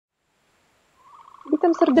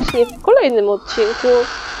Witam serdecznie w kolejnym odcinku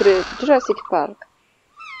gry Jurassic Park.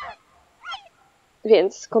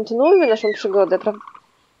 Więc kontynuujmy naszą przygodę, prawda?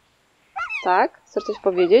 Tak? Chcesz coś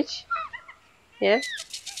powiedzieć? Nie?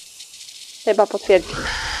 Chyba potwierdzić.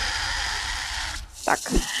 Tak.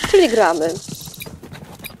 Czyli gramy.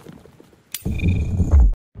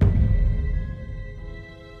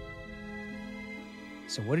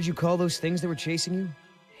 So what did you call those things that were chasing you?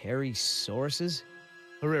 Hairy sauruses?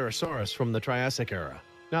 Herrerasaurus from the Triassic era.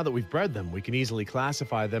 Now that we've bred them, we can easily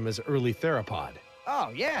classify them as early theropod. Oh,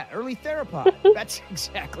 yeah, early theropod. That's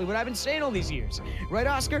exactly what I've been saying all these years. Right,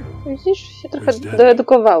 Oscar? Widzisz, się trochę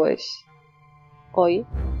doedukowałeś. Oj.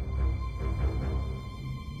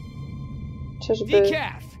 Czyżby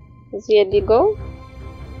zjedli go?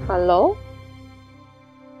 Halo?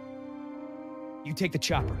 You take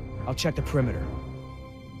the chopper. I'll check the perimeter.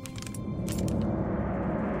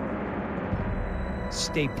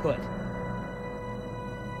 Stay put.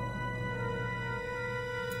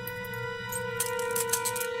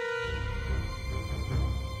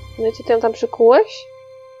 No i co, ty ją tam przykułeś?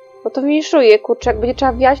 Bo to wiszuje, kurczę, jak będzie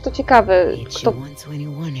trzeba wiać, to ciekawe, kto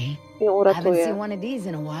ją uratuje.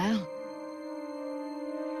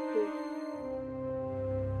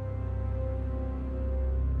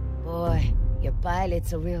 Boy, your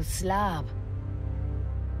pilot's a real slob.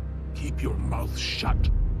 Keep your mouth shut.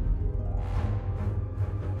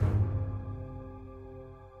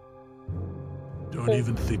 Don't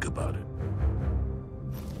even think about it.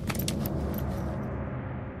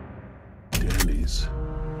 Danny's,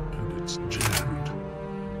 and it's jammed.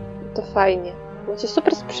 To fajnie. Macie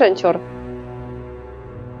super sprzęcior.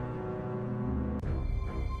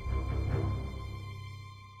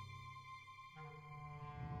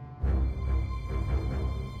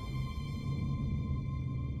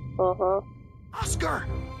 Aha. Oscar!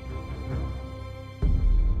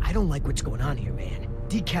 I don't like what's going on here, man.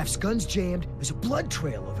 Decaf's gun's jammed, there's a blood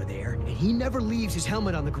trail over there, and he never leaves his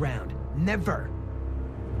helmet on the ground. Never.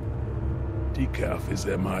 Decaf is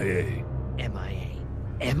MIA. MIA?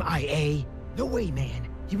 MIA? No way, man.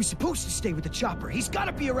 He was supposed to stay with the chopper. He's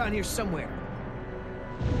gotta be around here somewhere.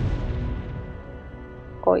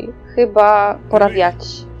 Oj, chyba pora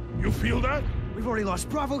wiać. You feel that? We've already lost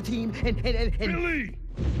Bravo team and... Billy!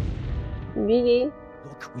 Billy?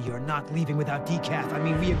 Look, we are not leaving without Decaf. I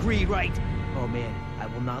mean, we agreed, right? Oh, man, I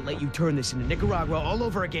will not let you turn this into Nicaragua all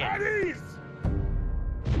over again. At ease!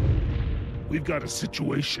 We've got a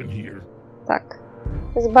situation here. Tak.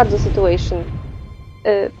 To jest bardzo situation.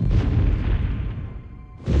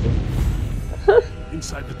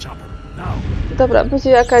 Inside the chopper, now. Dobra, będzie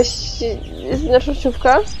jakaś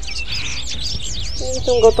znacznościówka. Nie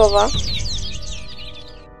jestem gotowa.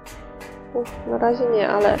 Na razie nie,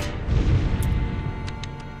 ale...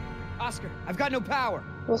 Oscar, I've got no power.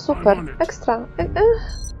 No super, ekstra.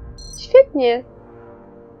 Świetnie.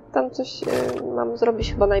 Tam coś mam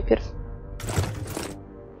zrobić chyba najpierw.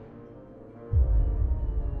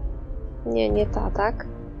 Nie ta, tak?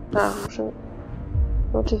 A, muszę...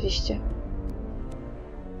 No, oczywiście.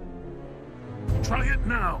 Try it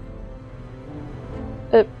now.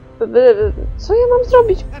 Co ja mam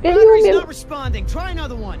zrobić? Ja nie umiem.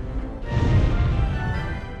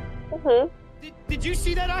 Did you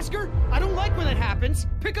see that, Oscar? I don't like when that happens.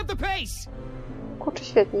 Pick up the pace. Kurczę,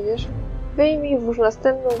 świetnie, wiesz? Wyjmij, włóż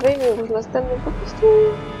następną, wyjmij, włóż następną.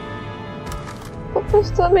 Po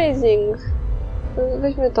prostu amazing.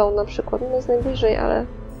 Weźmy tą na przykład. Ona jest najbliżej, ale...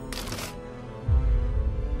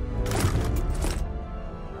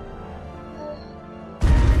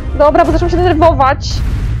 Dobra, bo zacząłem się denerwować.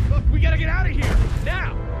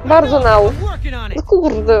 Bardzo nał. No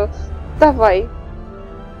kurde. Dawaj.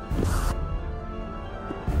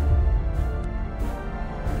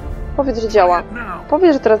 Powiedz, że działa.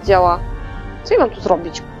 Powiedz, że teraz działa. Co ja mam tu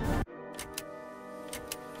zrobić?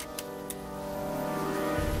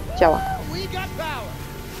 Działa.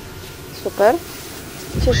 Super.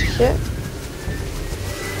 Cieszę się.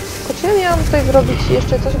 Tylko czy ja miałam tutaj zrobić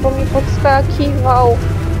jeszcze coś, bo mi podskakiwał.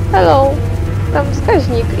 Hello. Tam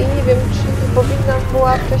wskaźnik i nie wiem, czy powinnam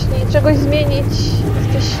była wcześniej czegoś zmienić.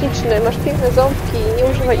 Jesteś śliczny, masz piękne ząbki, nie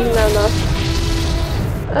używaj ich na nas.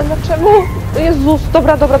 A dlaczego? Jezus,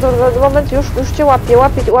 dobra, moment, już cię łapię.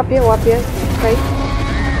 Okej.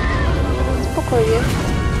 Spokojnie.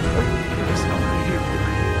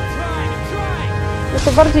 No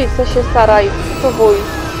to bardziej chce się staraj, próbuj.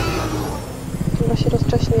 Chyba się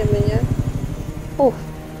rozczaśniemy, nie? Uff.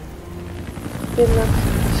 Jednak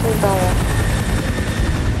się udało.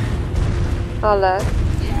 Ale...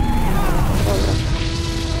 Dobra.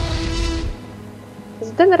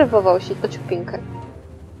 Zdenerwował się to ciupinkę.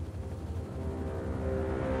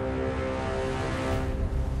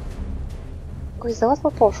 Jakoś za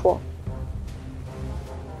łatwo poszło.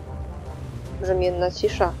 Brzemienna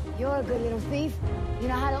cisza. You're a good little thief. You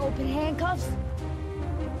know how to open handcuffs?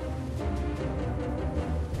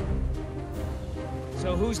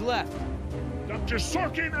 So who's left? Dr.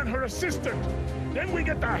 Sorkin and her assistant. Then we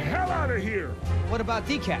get the hell out of here. What about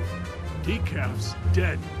Decaf? Decaf's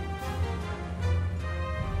dead.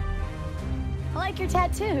 I like your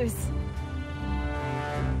tattoos.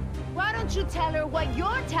 Why don't you tell her what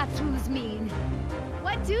your tattoos mean?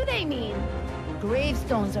 What do they mean?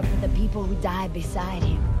 Gravestones are for the people who died beside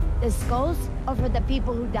him. The skulls are for the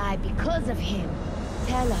people who died because of him.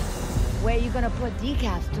 Tell her, where you gonna put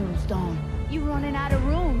Decaf's tombstone? You running out of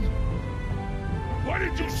room. What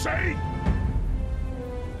did you say?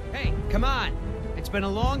 Hey, come on. It's been a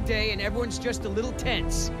long day and everyone's just a little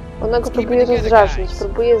tense. Ona go próbuje rozdrażnić,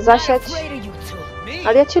 próbuje zasiać.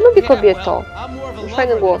 Ale ja cię lubię, kobieto. I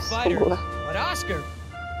fajny głos w ogóle.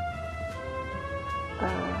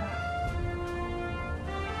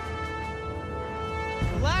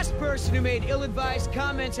 The last person who made ill-advised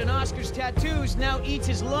comments on Oscar's tattoos now eats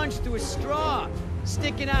his lunch through a straw,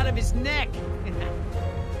 sticking out of his neck.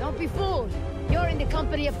 Don't be fooled. You're in the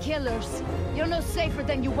company of killers. You're no safer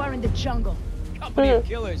than you were in the jungle. Company of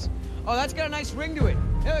killers. Oh, that's got a nice ring to it.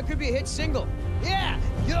 Yeah, it could be a hit single. Yeah,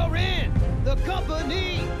 you're in the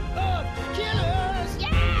company of killers.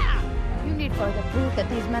 Yeah! You need further proof that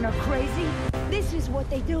these men are crazy? This is what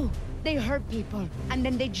they do. They hurt people, and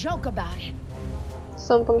then they joke about it.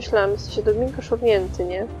 Sam pomyślałam, jesteś odrobinkę szurnięty,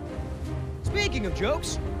 nie? Speaking of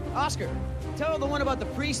jokes, Oscar, tell her the one about the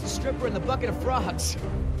priest, the stripper, and the bucket of frogs.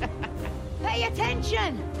 Pay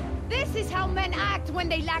attention! This is how men act when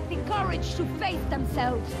they lack the courage to face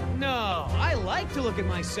themselves. No, I like to look at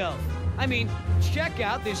myself. I mean, check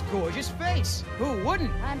out this gorgeous face. Who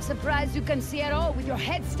wouldn't? I'm surprised you can see at all with your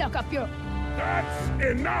head stuck up your... That's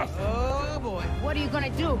enough! Oh, boy. What are you gonna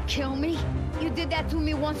do, kill me? You did that to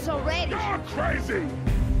me once already. You're crazy!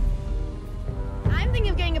 I'm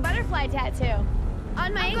thinking of getting a butterfly tattoo.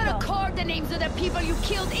 On my I'm ankle. gonna carve the names of the people you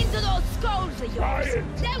killed into those skulls of yours. Quiet.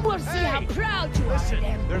 Then we'll see how proud you are of Listen,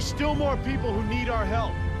 them. there's still more people who need our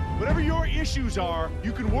help. Whatever your issues are,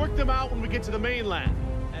 you can work them out when we get to the mainland.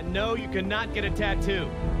 And no, you cannot get a tattoo.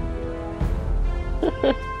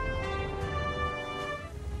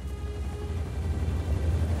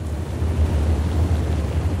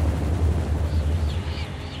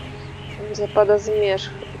 Zapada zmierzch.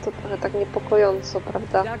 To trochę tak niepokojąco,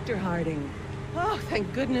 prawda? Dr. Harding. Oh,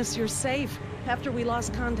 thank goodness you're safe. After we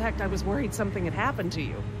lost contact, I was worried something had happened to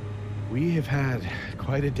you. We have had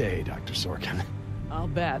quite a day, Dr. Sorkin. I'll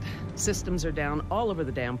bet. Systems are down all over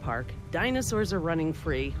the damn park. Dinosaurs are running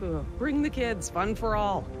free. Ugh, bring the kids, fun for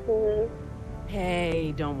all.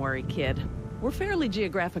 Hey, don't worry, kid. We're fairly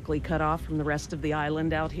geographically cut off from the rest of the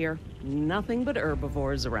island out here. Nothing but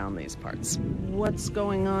herbivores around these parts. What's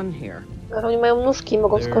going on here? Ale oni mają nóżki i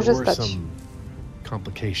mogą There were skorzystać. some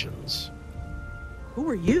complications. Who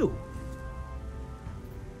are you?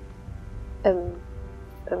 Em,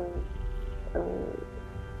 em, em.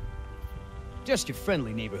 Just your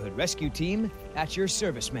friendly neighborhood rescue team. At your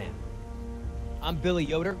service, ma'am. I'm Billy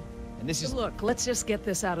Yoder, and this is... Look, let's just get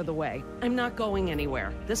this out of the way. I'm not going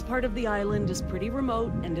anywhere. This part of the island is pretty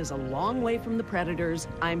remote and is a long way from the predators.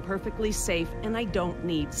 I'm perfectly safe, and I don't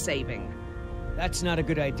need saving. That's not a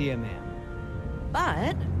good idea, ma'am.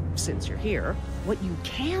 But, since you're here, what you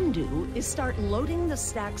can do is start loading the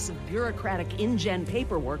stacks of bureaucratic InGen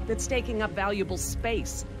paperwork that's taking up valuable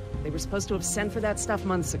space. They were supposed to have sent for that stuff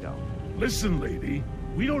months ago. Listen, lady,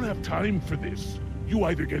 we don't have time for this. You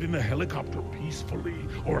either get in the helicopter peacefully,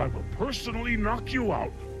 or I will personally knock you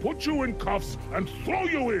out, put you in cuffs, and throw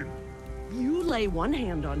you in! You lay one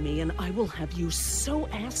hand on me and I will have you so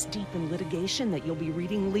ass-deep in litigation that you'll be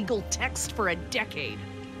reading legal text for a decade.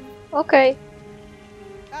 Okej.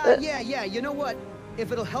 Yeah, you know what?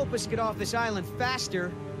 If it'll help us get off this island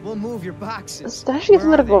faster, we'll move your boxes. Strasznie jest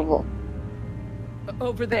Where are they? nerwowo.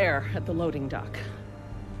 Over there, at the loading dock.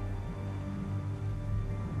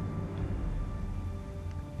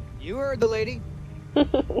 You heard the lady.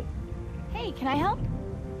 Hey, can I help?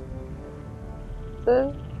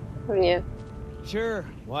 Nie. Sure,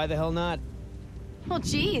 why the hell not? Well,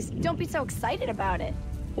 geez, don't be so excited about it.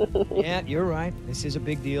 Yeah, you're right. This is a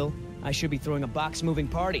big deal. I should be throwing a box-moving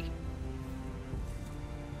party.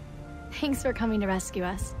 Thanks for coming to rescue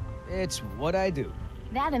us. It's what I do.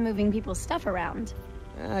 That and moving people's stuff around.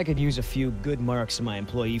 I could use a few good marks in my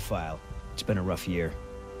employee file. It's been a rough year.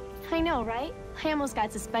 I know, right? I almost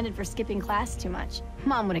got suspended for skipping class too much.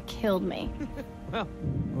 Mom would have killed me. Well,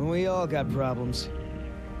 we all got problems.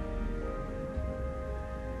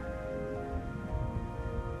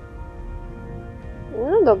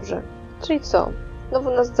 No dobrze. Czyli co? Znowu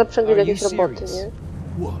nas zaprzęgli do jakiejś roboty, nie?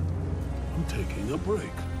 What? I'm taking a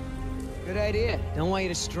break. Good idea. Don't want you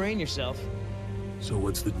to strain yourself. So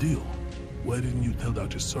what's the deal? Why didn't you tell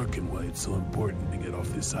Dr. Sarkin why it's so important to get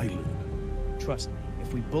off this island? Trust me,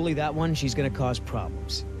 if we bully that one, she's gonna cause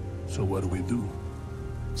problems. So what do we do?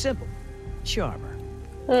 Simple. Charm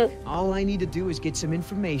her. All I need to do is get some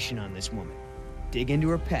information on this woman. Dig into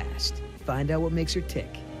her past. Find out what makes her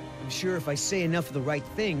tick. I'm sure if I say enough of the right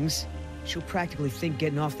things, she'll practically think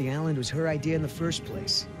getting off the island was her idea in the first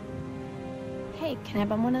place. Hey, can I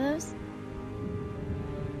bum one of those?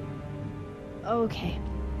 Okay.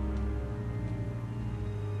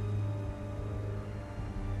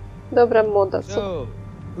 Dobra, młoda. Co? So,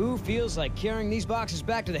 who feels like carrying these boxes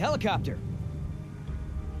back to the helicopter?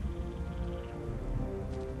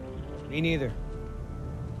 Me neither.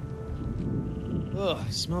 Ugh,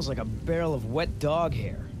 smells like a barrel of wet dog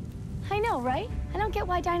hair. I know, right? I don't get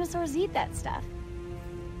why dinosaurs eat that stuff.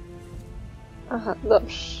 Aha,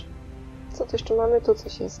 dobrze. Co tu jeszcze mamy? Tu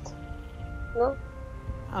coś jest. No.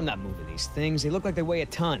 I'm not moving these things. They look like they weigh a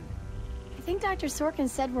ton. I think Dr. Sorkin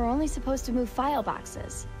said we're only supposed to move file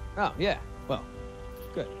boxes. Oh, yeah. Well,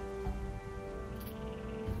 good.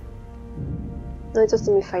 No i co z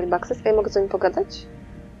tymi fileboxes? Ja mogę z nimi pogadać?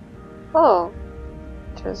 O!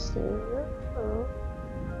 Interesting. O.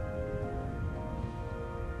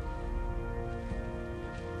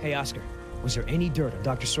 Hey, Oscar. Was there any dirt on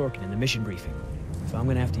Dr. Sorkin in the mission briefing? If I'm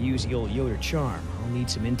gonna have to use the old Yoder charm, I'll need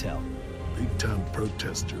some intel. Big-time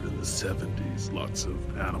protester in the 70s. Lots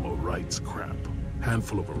of animal rights crap.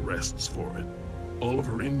 Handful of arrests for it. All of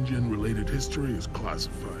her InGen-related history is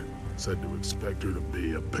classified. Said to expect her to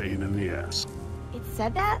be a pain in the ass. It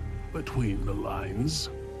said that? Between the lines.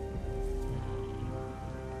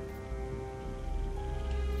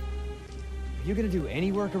 Are you gonna do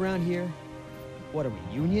any work around here? What, are we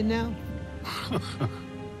union now?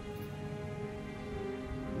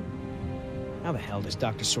 How the hell does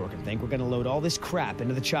Dr. Sorkin think we're gonna load all this crap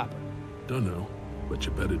into the chopper? Dunno, but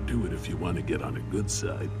you better do it if you want to get on a good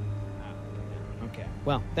side. Okay.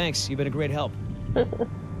 Well, thanks. You've been a great help. If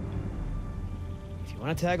you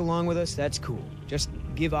want to tag along with us, that's cool. Just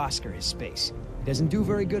give Oscar his space. He doesn't do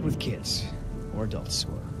very good with kids. Or adults.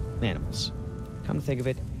 Or animals. Come to think of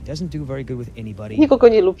it, he doesn't do very good with anybody. Nikogo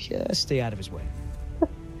nie lubi. Just stay out of his way.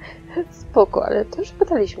 Spoko, ale to już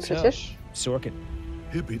pytaliśmy przecież. Sorkin.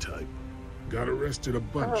 Hippie type. Got arrested a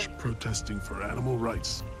bunch protesting for animal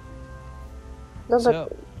rights. Dobra,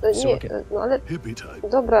 nie, Sorkin. no ale... Hippie type.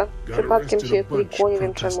 Dobra, Got przypadkiem arrested się a bunch klikło, nie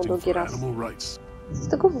wiem czemu, protesting drugi for raz. animal rights. Z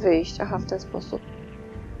tego wyjść? Aha, w ten sposób.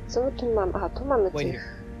 Co my tu mamy? Aha, tu mamy Wait here.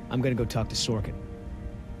 tych... I'm gonna go talk to Sorkin.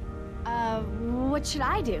 What should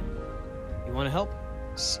I do? You wanna help?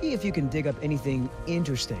 See if you can dig up anything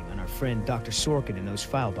interesting on our friend Dr. Sorkin in those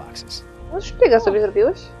file boxes. No szpiega sobie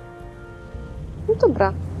zrobiłeś? No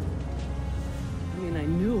dobra. I mean, I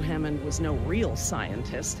knew Hammond was no real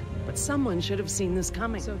scientist, but someone should have seen this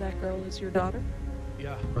coming. So that girl is your daughter?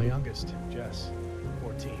 Yeah, my youngest, Jess,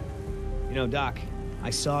 14. You know, Doc,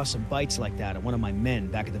 I saw some bites like that on one of my men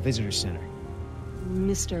back at the visitor center.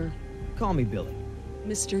 Mr. Call me Billy.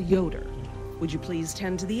 Mr. Yoder, would you please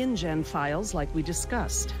tend to the InGen files like we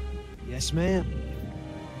discussed? Yes, ma'am.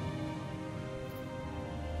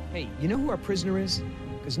 Hey, you know who our prisoner is?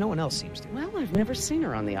 Because no one else seems to. Well, I've never seen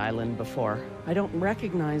her on the island before. I don't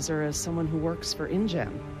recognize her as someone who works for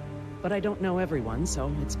InGen. But I don't know everyone,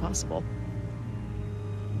 so it's possible.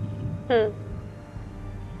 I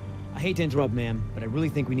hate to interrupt, ma'am, but I really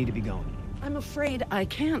think we need to be going. I'm afraid I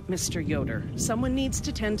can't, Mr. Yoder. Someone needs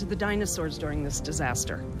to tend to the dinosaurs during this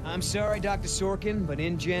disaster. I'm sorry, Dr. Sorkin, but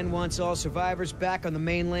InGen wants all survivors back on the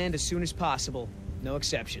mainland as soon as possible. No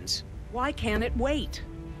exceptions. Why can't it wait?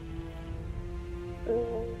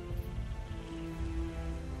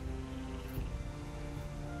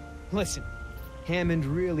 Listen, Hammond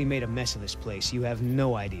really made a mess of this place. You have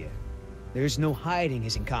no idea. There's no hiding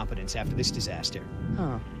his incompetence after this disaster.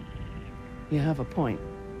 Huh. You have a point.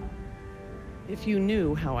 If you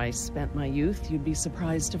knew how I spent my youth, you'd be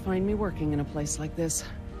surprised to find me working in a place like this.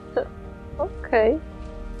 Okej.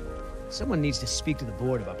 Someone needs to speak to the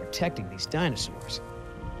board about protecting these dinosaurs.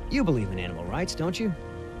 You believe in animal rights, don't you?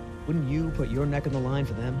 Wouldn't you put your neck on the line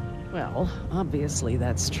for them? Well, obviously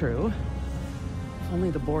that's true. If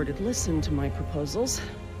only the board had listened to my proposals.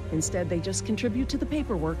 Instead, they just contribute to the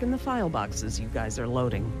paperwork and the file boxes you guys are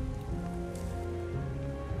loading.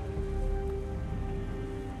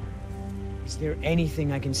 Is there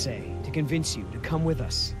anything I can say to convince you to come with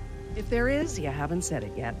us? If there is, you haven't said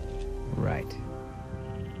it yet. Right.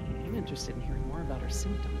 I'm interested in hearing more about her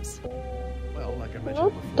symptoms. Well, like I mentioned No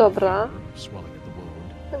before, dobra. swelling at the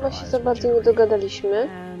wound, Chyba się za bardzo nie dogadaliśmy.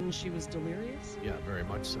 And she was delirious? Yeah, very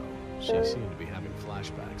much so. She seemed to be having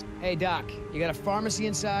flashbacks. Hey, Doc, you got a pharmacy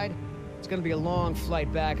inside? It's gonna be a long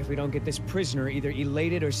flight back if we don't get this prisoner either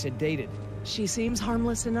elated or sedated. She seems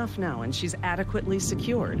harmless enough now, and she's adequately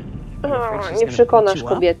secured. O, nie przekonasz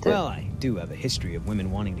kobiety. Well, I do have a history of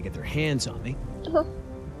women wanting to get their hands on me.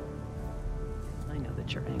 I know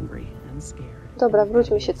that you're angry and scared. Dobra,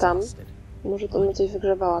 wróćmy się tam. Może to mnie coś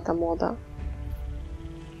wygrzewała ta młoda.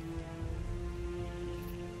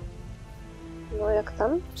 No, jak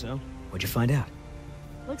tam? So, what'd you find out?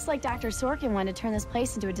 Looks like Dr. Sorkin wanted to turn this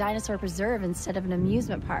place into a dinosaur preserve instead of an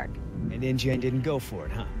amusement park. And InGen didn't go for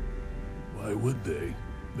it, huh? Why would they?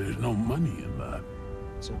 There's no money in that.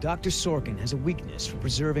 So Dr. Sorkin has a weakness for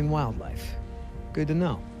preserving wildlife. Good to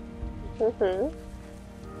know.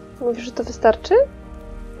 Mówisz, że to wystarczy?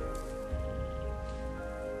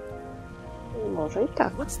 Może i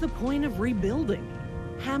tak. What's the point of rebuilding?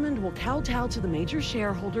 Hammond will kowtow to the major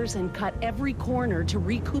shareholders and cut every corner to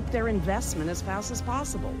recoup their investment as fast as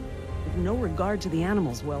possible, with no regard to the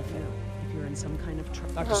animals' welfare. If you're in some kind of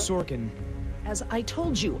trouble. Dr. Sorkin... As I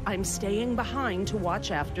told you, I'm staying behind to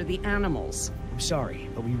watch after the animals. I'm sorry,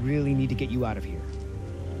 but we really need to get you out of here.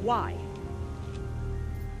 Why?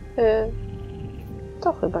 To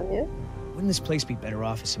chyba nie. Wouldn't this place be better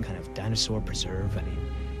off as some kind of dinosaur preserve? I mean,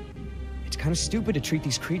 it's kind of stupid to treat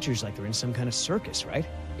these creatures like they're in some kind of circus, right?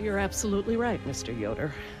 You're absolutely right, Mr.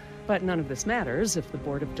 Yoder. But none of this matters if the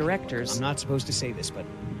board of directors... I'm not supposed to say this, but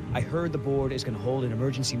I heard the board is going to hold an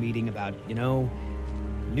emergency meeting about, you know,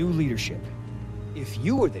 new leadership. If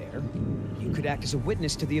you were there, you could act as a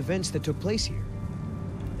witness to the events that took place here.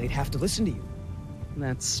 They'd have to listen to you.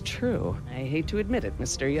 That's true. I hate to admit it,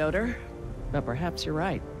 Mr. Yoder, but perhaps you're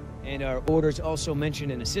right. And our orders also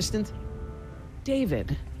mention an assistant?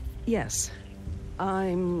 David, yes.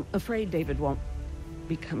 I'm afraid David won't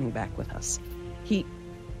be coming back with us. He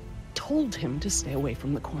told him to stay away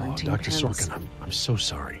from the quarantine. Dr. Sorkin, I'm so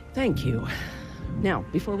sorry. Thank you. Now,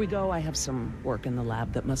 before we go, I have some work in the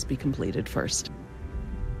lab that must be completed first.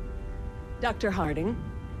 Dr. Harding,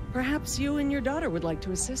 perhaps you and your daughter would like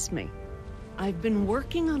to assist me. I've been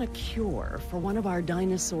working on a cure for one of our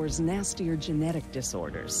dinosaurs' nastier genetic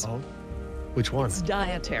disorders. Oh? Which one? It's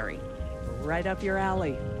dietary. Right up your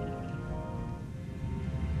alley.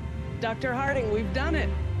 Dr. Harding, we've done it.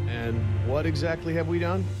 And what exactly have we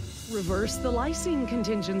done? Reverse the lysine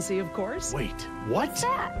contingency, of course. Wait, what? What's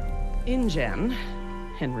that? InGen,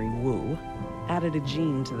 Henry Wu, added a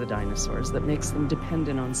gene to the dinosaurs that makes them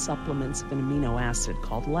dependent on supplements of an amino acid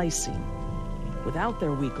called lysine. Without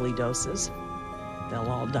their weekly doses, they'll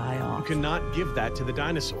all die You off. cannot give that to the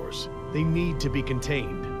dinosaurs. They need to be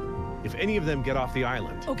contained. If any of them get off the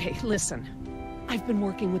island... Okay, listen. I've been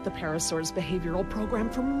working with the Parasaur's behavioral program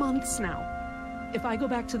for months now. If I go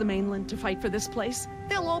back to the mainland to fight for this place,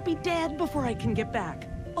 they'll all be dead before I can get back,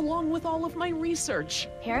 along with all of my research.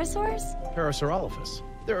 Parasaurs? Parasaurolophus.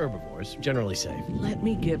 They're herbivores, generally safe. Let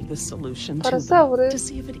me give the solution to them Parasaury. to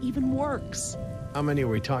see if it even works. How many are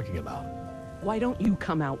we talking about? Why don't you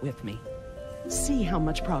come out with me? See how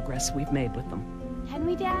much progress we've made with them. Can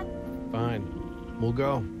we, Dad? Fine. We'll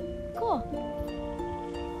go. Cool.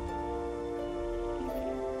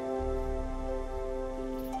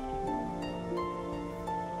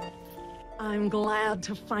 I'm glad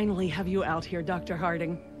to finally have you out here, Dr.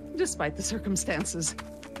 Harding, despite the circumstances.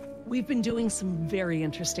 We've been doing some very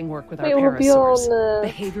interesting work with our Moje parasaurs.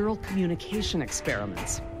 ulubione. Behavioral communication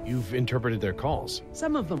experiments. You've interpreted their calls.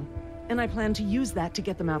 Some of them. And I plan to use that to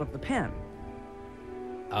get them out of the pen.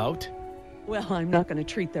 Out? Well, I'm not going to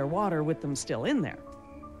treat their water with them still in there.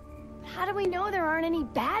 How do we know there aren't any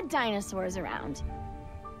bad dinosaurs around?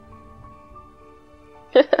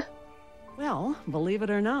 Well, believe it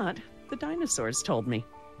or not, the dinosaurs told me.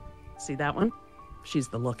 See that one? She's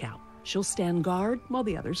the lookout. She'll stand guard while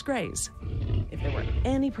the others graze. If there were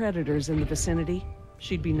any predators in the vicinity,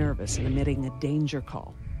 she'd be nervous and emitting a danger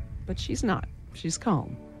call. But she's not. She's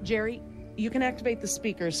calm. Jerry, you can activate the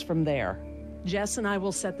speakers from there. Jess and I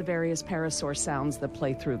will set the various parasaur sounds that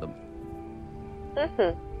play through them.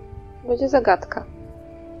 Będzie zagadka.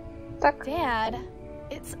 Tak? Dad,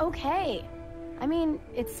 it's okay. I mean,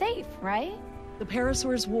 it's safe, right? The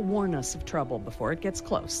parasaurs will warn us of trouble before it gets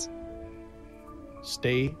close.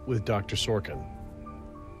 Stay with Dr. Sorkin.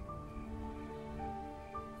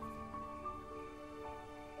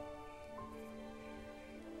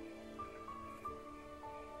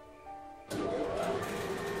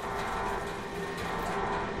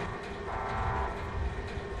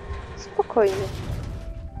 Spokojnie.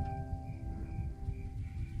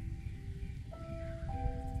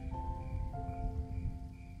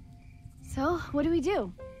 So, what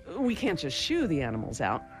do? We can't just shoo the animals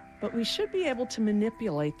out, but we should be able to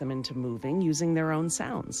manipulate them into moving using their own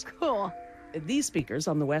sounds. Cool. These speakers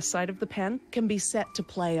on the west side of the pen can be set to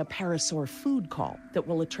play a parasaur food call that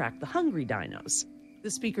will attract the hungry dinos.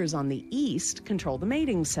 The speakers on the east control the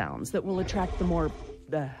mating sounds that will attract the more,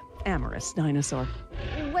 amorous dinosaur.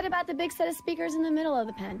 What about the big set of speakers in the middle of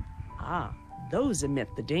the pen? Ah, those emit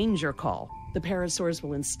the danger call. The parasaurs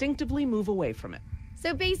will instinctively move away from it.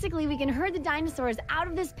 So basically we can herd the dinosaurs out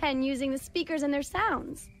of this pen using the speakers and their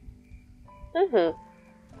sounds.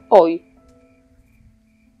 Oj.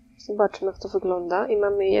 Zobaczmy, jak to wygląda. I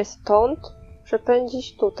mamy je stąd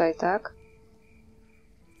przepędzić tutaj, tak?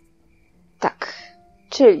 Tak.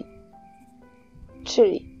 Czyli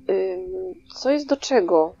co jest do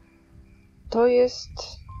czego? To jest...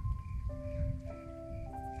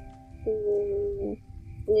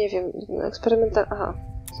 nie wiem, eksperymental... Aha,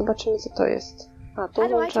 zobaczymy, co to jest. A, tu How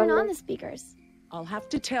do I turn włączamy... on the speakers? I'll have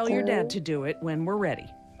to tell your dad to do it when we're ready.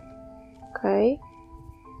 Okej.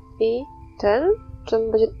 I ten? Czy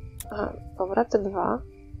on będzie... Aha, dobra, te dwa.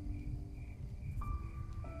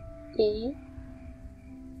 I...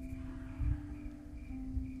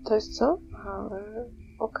 To jest co? Aha,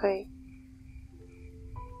 okej.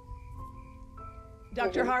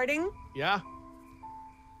 Dr. Harding? Yeah?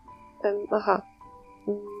 Aha.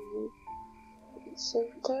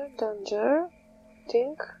 Center, danger,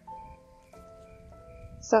 think.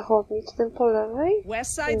 Zachodni, to ten po lewej?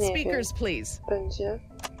 West side Nie speakers, wiem. please. Będzie.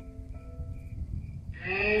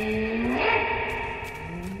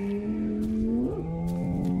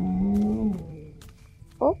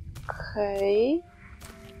 Okej. I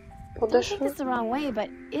took Podeszły. this the wrong way, but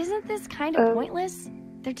isn't this kind of pointless?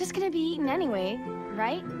 They're just gonna be eaten anyway,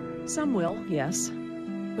 right? Some will, yes.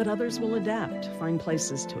 But others will adapt, find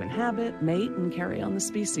places to inhabit, mate, and carry on the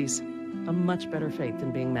species. A much better fate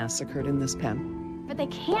than being massacred in this pen. But they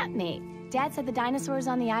can't mate. Dad said the dinosaurs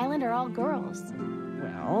on the island are all girls.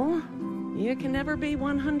 Well, you can never be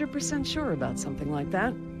 100% sure about something like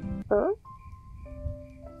that.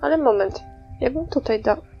 Ale moment. Ja bym tutaj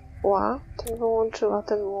dała, ten wyłączyła,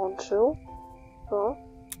 ten włączył. No.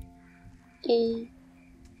 I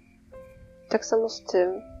tak samo z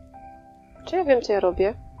tym. Czy ja wiem, co ja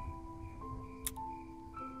robię?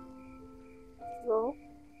 No.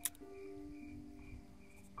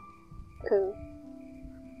 Tym.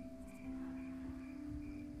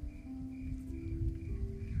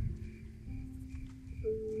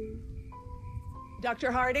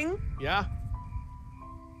 Dr. Harding? Yeah?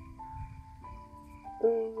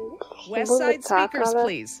 West Spróbujmy side speakers, ale...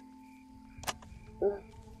 please.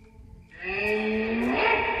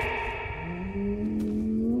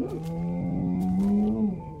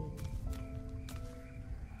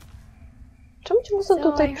 Czemu ci muszę So I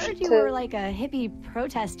tutaj przy heard you were tym? like a hippie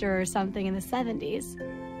protester or something in the 70s.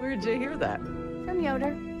 Where'd you hear that? From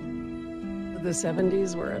Yoder. The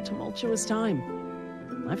 70s were a tumultuous time.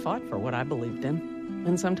 I fought for what I believed in,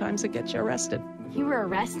 and sometimes it gets you arrested. You were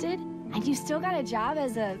arrested? And you still got a job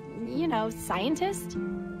as a, scientist?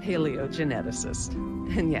 Paleogeneticist.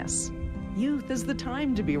 And yes, youth is the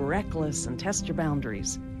time to be reckless and test your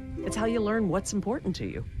boundaries. It's how you learn what's important to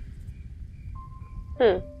you.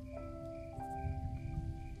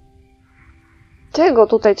 Tego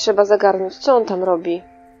tutaj trzeba zagarnąć. Co on tam robi?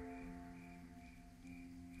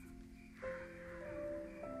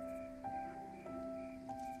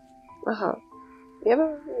 Aha. Ja bym...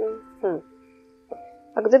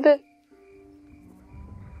 A gdyby...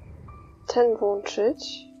 ten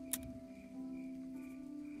włączyć...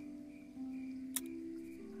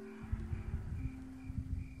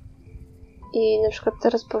 I na przykład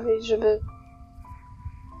teraz powiedzieć, żeby...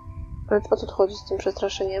 Ale o co tu chodzi z tym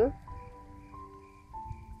przestraszeniem?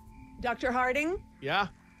 Dr. Harding? Yeah?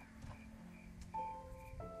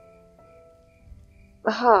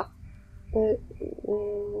 Aha.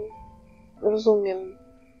 Rozumiem.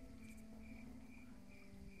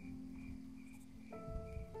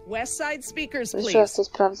 West side speakers, Jeszcze raz please. to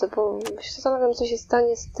sprawdzę, bo się zastanawiam, co się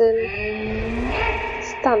stanie z tym...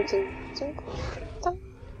 z tamtym. Tam?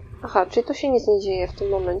 Aha, czyli tu się nic nie dzieje w tym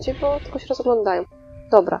momencie, bo tylko się rozglądają.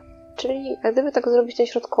 Dobra, czyli gdyby tak zrobić ten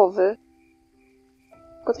środkowy,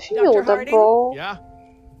 tylko to się nie uda, bo Yeah?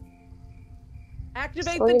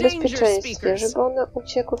 Activate są the danger niebezpieczeństwie, speakers. żeby one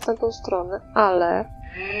uciekły w tamtą stronę, ale...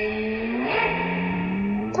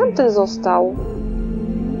 Tamten został.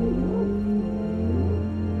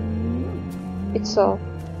 I co?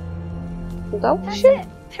 Udało That's się? it.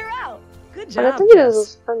 They're out. Good Ale job, ten jeden Jess.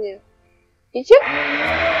 został, nie. Idzie?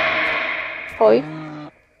 Oj.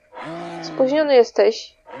 Spóźniony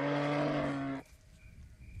jesteś.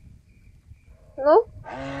 No?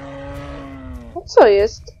 Co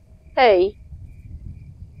jest? Ej.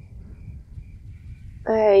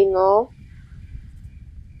 Ej, no.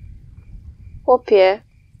 Chłopie.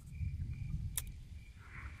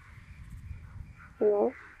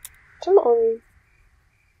 No. Czemu oni...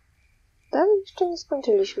 Dalej jeszcze nie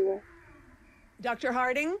skończyliśmy. Dr.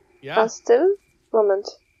 Harding? A z tym? Moment.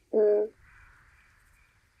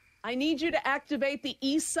 I need you to activate the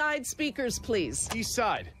east side speakers, please. East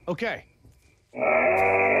side. Okay.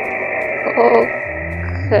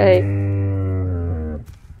 Okej.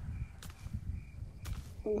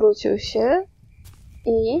 Wrócił się.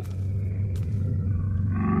 I...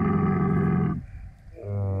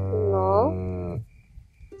 No.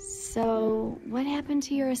 So, what happened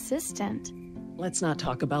to your assistant? Let's not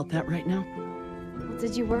talk about that right now.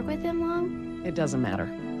 Did you work with him long? It doesn't matter.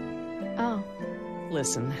 Oh.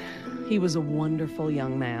 Listen, he was a wonderful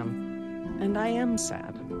young man. And I am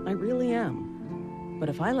sad. I really am. But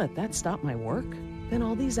if I let that stop my work, then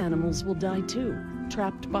all these animals will die too,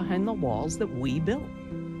 trapped behind the walls that we built.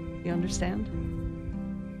 You understand?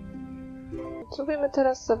 Spróbujmy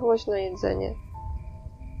teraz zawołać na jedzenie.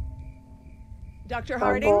 Dr.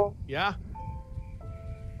 Harding?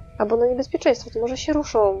 Albo na niebezpieczeństwo, to może się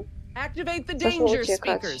ruszą. Activate the Zaczną danger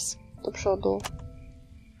uciekać speakers. do przodu.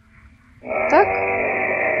 Tak?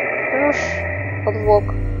 Już odwłok.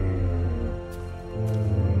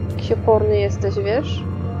 Jakiś oporny jesteś, wiesz?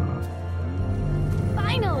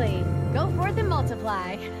 Finally! Go forth and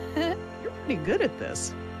multiply. You're pretty good at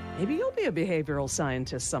this. Maybe you'll be a behavioral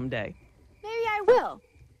scientist someday. Maybe I will.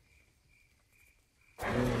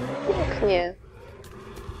 Jak nie?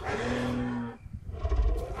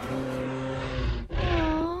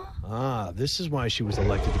 Ah, this is why she was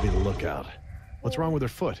elected to be the lookout. What's wrong with her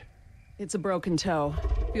foot? It's a broken toe.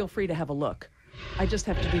 Feel free to have a look. I just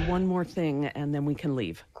have to do one more thing and then we can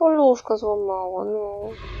leave. Koluszka złamała,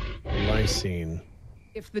 no. Lysine.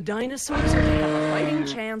 If the dinosaurs are to have a fighting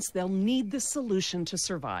chance, they'll need this solution to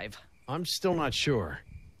survive. I'm still not sure.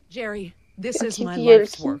 Jerry, this is Jaki my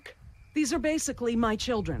life's wielki. work. These are basically my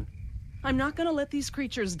children. I'm not going to let these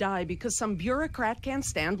creatures die because some bureaucrat can't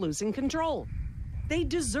stand losing control. They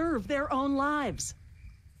deserve their own lives.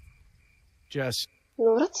 Jess,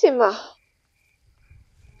 No rację ma.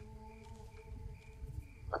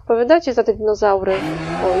 Odpowiadacie za te dinozaury.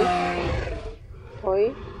 Oj.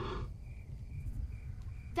 Oj.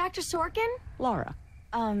 Dr. Sorkin? Laura.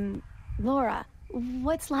 Laura,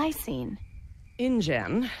 what's lysine?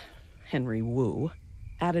 InGen, Henry Wu,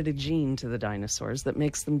 added a gene to the dinosaurs that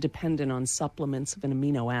makes them dependent on supplements of an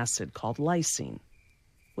amino acid called lysine.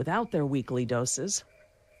 Without their weekly doses,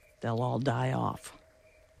 they'll all die off.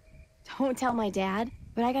 Don't tell my dad,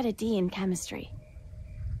 but I got a D in chemistry.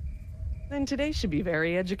 Then today should be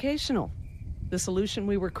very educational. The solution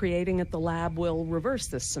we were creating at the lab will reverse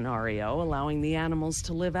this scenario, allowing the animals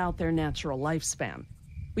to live out their natural lifespan.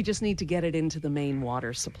 We just need to get it into the main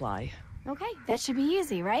water supply. Okay, that should be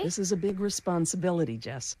easy, right? This is a big responsibility,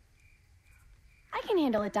 Jess. I can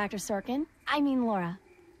handle it, Dr. Sorkin. I mean Laura.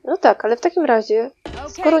 No tak, ale w takim razie,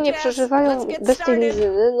 skoro nie Jess, przeżywają let's get bez tej started.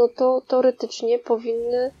 lizyny, no to teoretycznie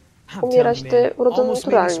powinny I'm umierać telling you, te man, urodzone almost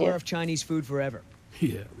made me naturalnie. swear off Chinese food forever.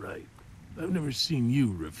 Yeah, right. I've never seen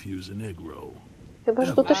you refuse an egg roll. Chyba,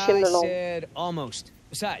 że tu też się I mylą. said almost.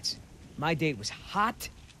 Besides, my date was hot.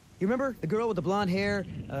 You remember the girl with the blonde hair,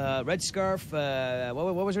 red scarf?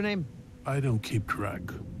 What was her name? I don't keep track.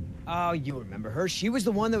 Oh, you remember her? She was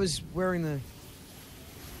the one that was wearing the.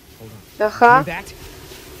 Hold on. Aha, See that?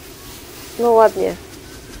 no ładnie.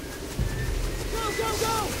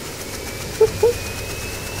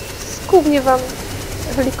 Skubnie wam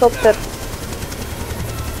helikopter.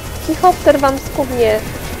 Helikopter wam skubnie.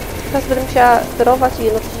 Teraz będę musiała sterować i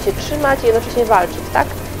jednocześnie się trzymać i jednocześnie walczyć, tak?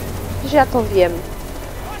 Przecież ja to wiem.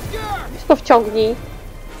 Weź to wciągnij.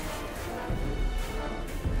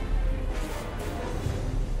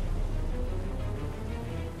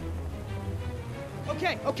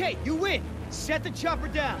 Okay, you win. Set the chopper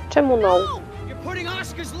down. Czemu no? You're putting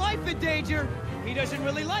Oscar's life in danger. He doesn't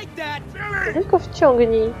really like that. Tylko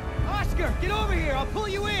wciągnij. Oscar, get over here. I'll pull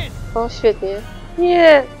you in. O, świetnie.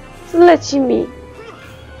 Nie! Zleci mi.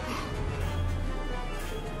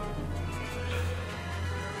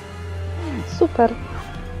 Super.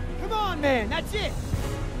 Come on, man. That's it.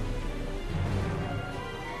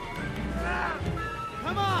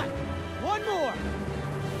 Come on. One more.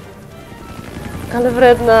 Ale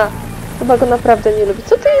wredna. Chyba go naprawdę nie lubi.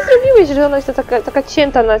 Co ty jej zrobiłeś, że ona jest taka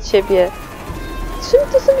cięta na ciebie? Czym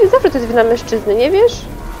to sobie zawsze to jest wina mężczyzny, nie wiesz?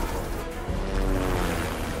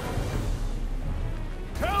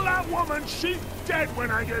 Tell that woman she's dead when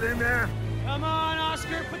I get in there. Come on,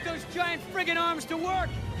 Oscar. Put those giant friggin' arms to work.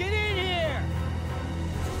 Get in here.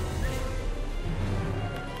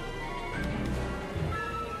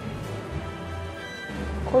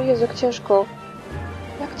 O Jezu, jak ciężko.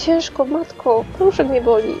 Jak ciężko, matko. Brzuszek mnie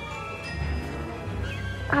boli.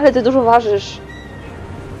 Ale ty dużo ważysz.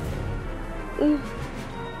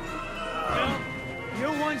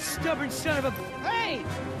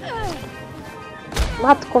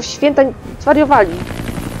 Matko święta, zwariowali.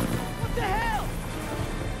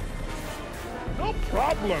 No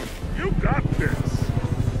problem. You got this.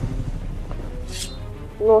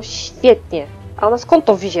 No świetnie. A ona skąd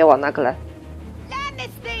to wzięła nagle?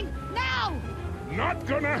 Not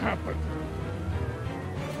gonna happen.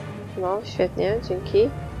 No, świetnie, dzięki.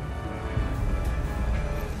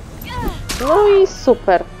 No i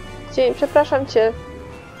super. Dzień, przepraszam cię.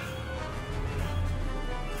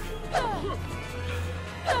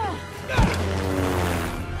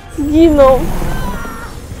 Zginą.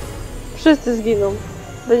 Wszyscy zginą.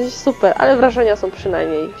 Będzie super, ale wrażenia są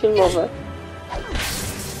przynajmniej filmowe.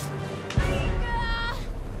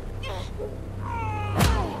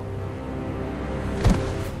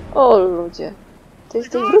 O ludzie. To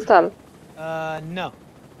jest ten brutal. No.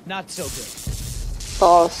 Not so good.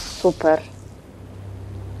 O, super.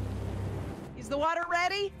 Is the water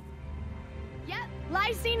ready? Yep,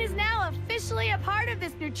 lysine is now officially a part of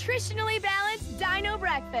this nutritionally balanced dino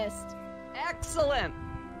breakfast. Excellent.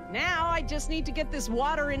 Now I just need to get this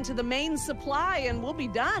water into the main supply and we'll be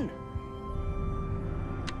done.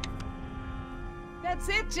 That's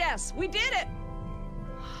it, Jess. We did it.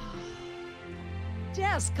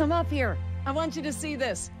 Jess, come up here. I want you to see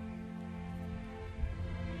this.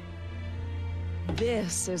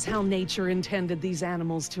 This is how nature intended these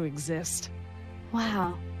animals to exist.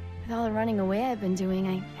 Wow. With all the running away I've been doing,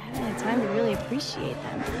 I haven't had time to really appreciate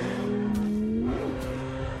them.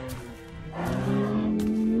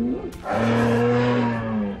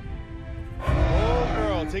 Oh,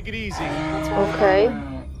 girl, take it easy. Okej.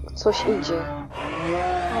 Coś idzie.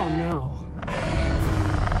 Oh no.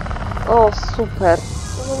 O, super.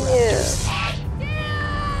 No nie.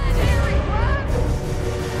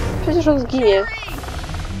 Przecież on zginie.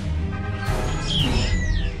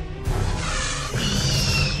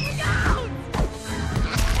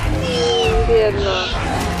 Biedna.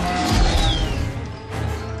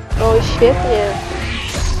 Oj, świetnie.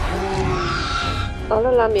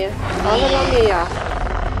 Ale lamię ja.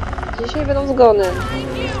 Dzisiaj będą zgony.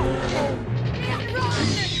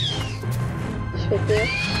 Świetnie.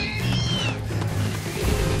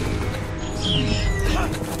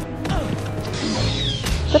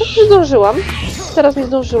 Teraz nie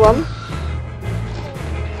zdążyłam.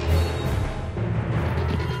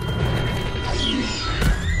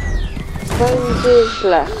 Będzie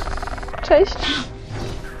źle. Cześć.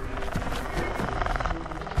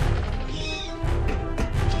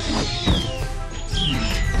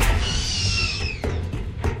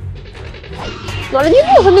 No ale nie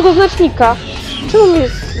było żadnego znacznika. Czemu mi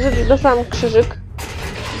dostałam krzyżyk?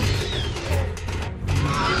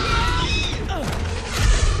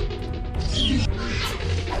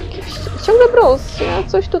 Ciągle brąz. Ja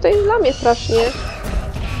coś tutaj lamię strasznie.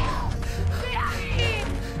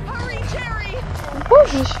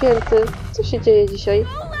 Boże święty. Co się dzieje dzisiaj?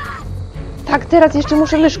 Tak, teraz jeszcze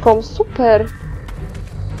muszę myszką. Super.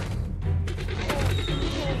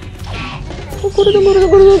 Do góry.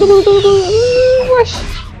 Właśnie.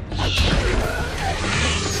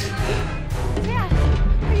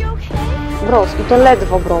 Brąz. I to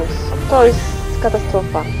ledwo brąz. To jest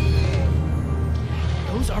katastrofa.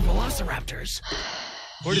 Those are velociraptors.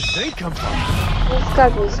 Where did they come from?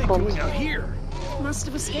 Zgadnij What are they skąd. doing out here? Must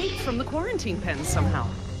have escaped from the quarantine pen somehow.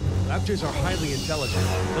 Raptors are highly intelligent.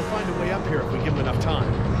 They'll find a way up here if we give them enough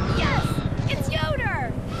time. Yes! It's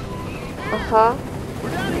Yoder! Aha.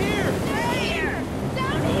 We're down here! Down here!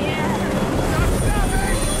 Down here!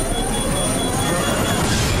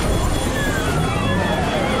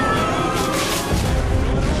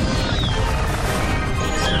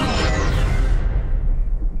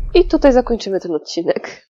 I tutaj zakończymy ten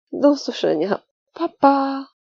odcinek. Do usłyszenia. Pa, pa!